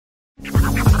What's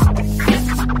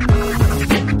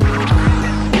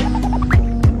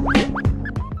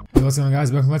going on,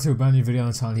 guys? Welcome back to a brand new video on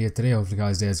the channel here today. Hopefully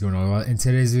guys day is going all well. In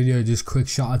today's video, just quick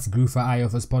shout out to Group.io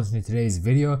for sponsoring today's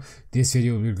video. This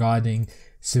video will be regarding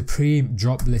Supreme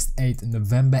Drop List 8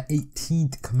 November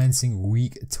 18th commencing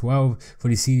week 12 for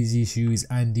the CDG shoes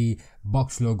and the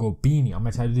box logo beanie. I'm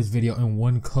going to try to do this video in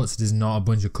one cut, so there's not a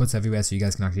bunch of cuts everywhere, so you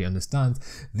guys can actually understand.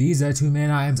 These are two main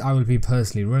items I will be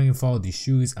personally running for, the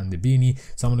shoes and the beanie.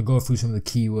 So I'm going to go through some of the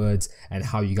keywords and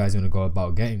how you guys are going to go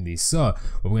about getting these. So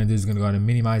what we're going to do is we're going to go ahead and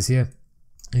minimize here.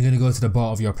 You're going to go to the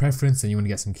bar of your preference and you want to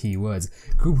get some keywords.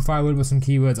 Groupify will with some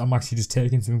keywords. I'm actually just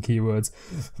taking some keywords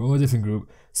from a different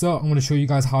group. So I'm going to show you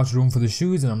guys how to run for the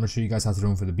shoes and I'm going to show you guys how to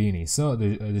run for the beanie. So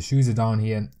the shoes are down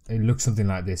here. It looks something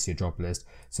like this, your drop list.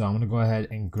 So I'm going to go ahead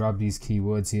and grab these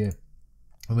keywords here.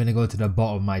 I'm going to go to the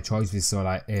bottom of my choice, which is so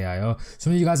like AIO.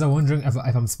 Some of you guys are wondering if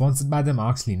I'm sponsored by them.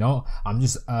 Actually not. I'm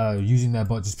just using their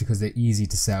bot just because they're easy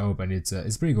to set up and it's a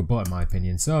pretty good bot in my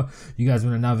opinion. So you guys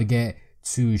want to navigate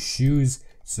to shoes.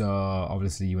 So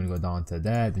obviously you want to go down to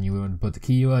there, then you want to put the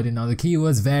keyword in. Now the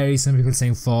keywords vary, some people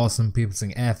saying Force, some people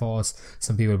saying Air Force,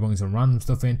 some people are putting some random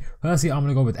stuff in. Personally, I'm going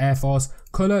to go with Air Force.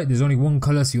 Color, there's only one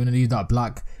color, so you want to leave that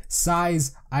black.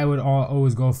 Size, I would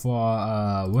always go for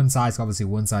one size. Obviously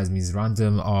one size means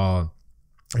random, or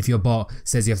if your bot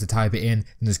says you have to type it in,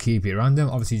 then just keep it random.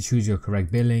 Obviously choose your correct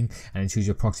billing and choose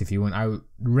your proxy if you want. I would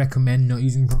recommend not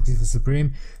using proxy for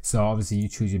Supreme. So obviously you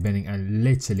choose your billing and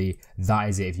literally that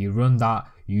is it. If you run that,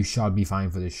 you shall be fine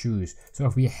for the shoes. So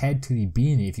if we head to the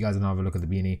beanie, if you guys want to have a look at the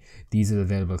beanie, these are the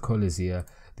available colors here.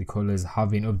 The colors have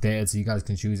been updated, so you guys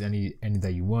can choose any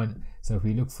that you want. So if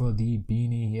we look for the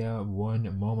beanie here,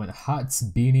 one moment, hats,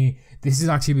 beanie, this is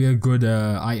actually a good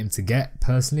item to get.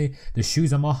 Personally, the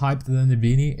shoes are more hyped than the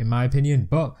beanie in my opinion,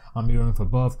 but I'm be running for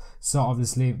both. So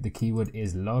obviously the keyword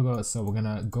is logo, so we're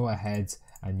gonna go ahead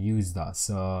and use that.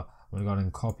 So I'm gonna go ahead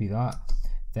and copy that.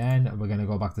 Then we're gonna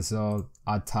go back to so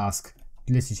add task,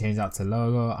 literally change that to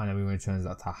logo, and then we're going to change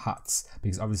that to hats,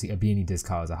 because obviously a beanie does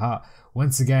count as a hat.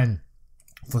 Once again,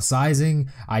 for sizing,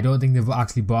 I don't think they've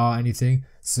actually bought anything,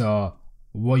 so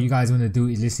what you guys want to do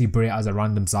is literally put it as a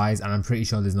random size, and I'm pretty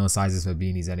sure there's no sizes for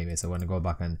beanies anyway, so we're going to go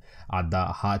back and add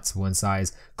that. Hats, one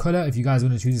size. Color, if you guys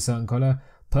want to choose a certain color.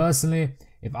 Personally,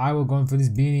 if I were going for this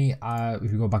beanie,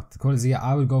 if we go back to the colors here,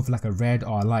 I would go for like a red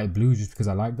or a light blue, just because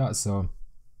I like that. So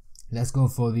let's go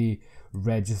for the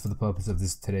red just for the purpose of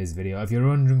today's video. If you're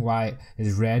wondering why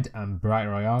it's red and bright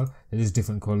royale, there's just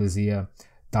different colors here.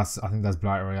 I think that's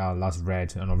bright royale, that's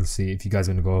red, and obviously if you guys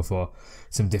want to go for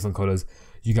some different colors,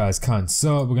 you guys can.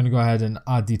 So we're going to go ahead and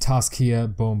add the task here,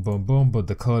 boom boom boom, put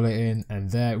the color in, and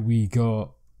there we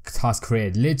go, task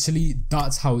created. Literally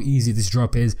that's how easy this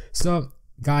drop is. So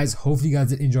guys, hopefully you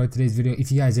guys did enjoy today's video.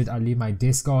 If you guys did, I'll leave my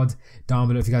Discord down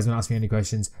below if you guys want to ask me any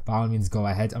questions. By all means, go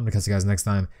ahead. I'm gonna catch you guys next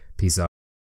time. Peace out.